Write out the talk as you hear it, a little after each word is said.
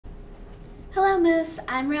Moose.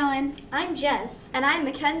 I'm Rowan. I'm Jess. And I'm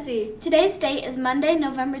Mackenzie. Today's date is Monday,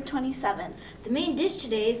 November 27th. The main dish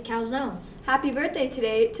today is calzones. Happy birthday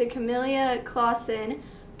today to Camellia Clausen,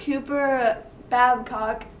 Cooper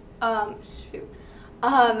Babcock, Hadley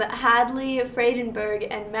Friedenberg,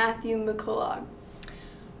 and Matthew McCullough.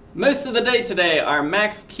 Most of the day today are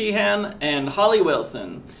Max Keehan and Holly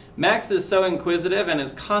Wilson. Max is so inquisitive and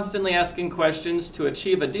is constantly asking questions to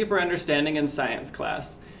achieve a deeper understanding in science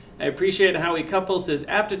class. I appreciate how he couples his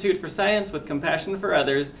aptitude for science with compassion for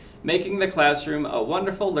others, making the classroom a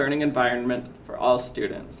wonderful learning environment for all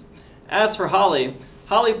students. As for Holly,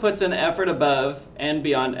 Holly puts an effort above and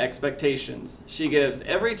beyond expectations. She gives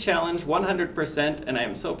every challenge 100%, and I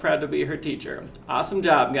am so proud to be her teacher. Awesome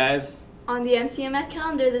job, guys. On the MCMS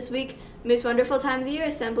calendar this week, Most Wonderful Time of the Year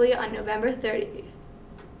Assembly on November 30th.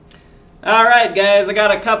 All right, guys, I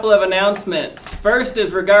got a couple of announcements. First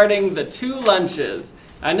is regarding the 2 lunches.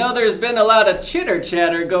 I know there's been a lot of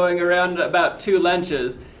chitter-chatter going around about 2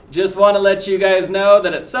 lunches. Just want to let you guys know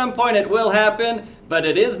that at some point it will happen, but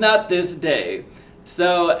it is not this day.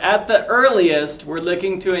 So at the earliest, we're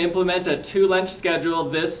looking to implement a 2-lunch schedule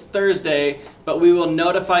this Thursday, but we will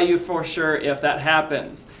notify you for sure if that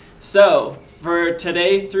happens. So for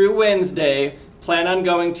today through Wednesday, plan on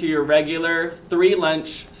going to your regular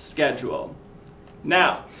 3-lunch schedule.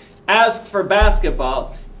 Now, as for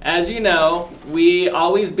basketball, as you know, we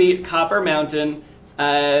always beat Copper Mountain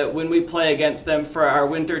when we play against them for our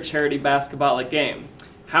winter charity basketball game.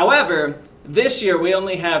 However, this year we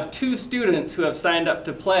only have 2 students who have signed up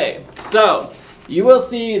to play. So, you will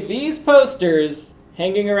see these posters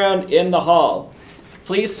hanging around in the hall.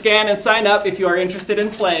 Please scan and sign up if you are interested in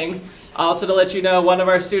playing. Also, to let you know, one of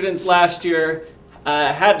our students last year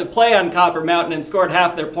had to play on Copper Mountain and scored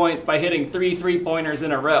half their points by hitting 3 3-pointers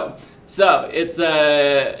in a row. So it's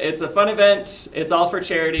a fun event, it's all for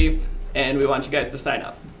charity, and we want you guys to sign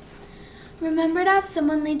up. Remember to have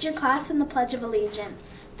someone lead your class in the Pledge of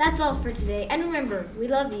Allegiance. That's all for today. And remember, we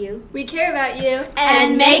love you. We care about you.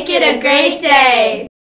 And make it a great day.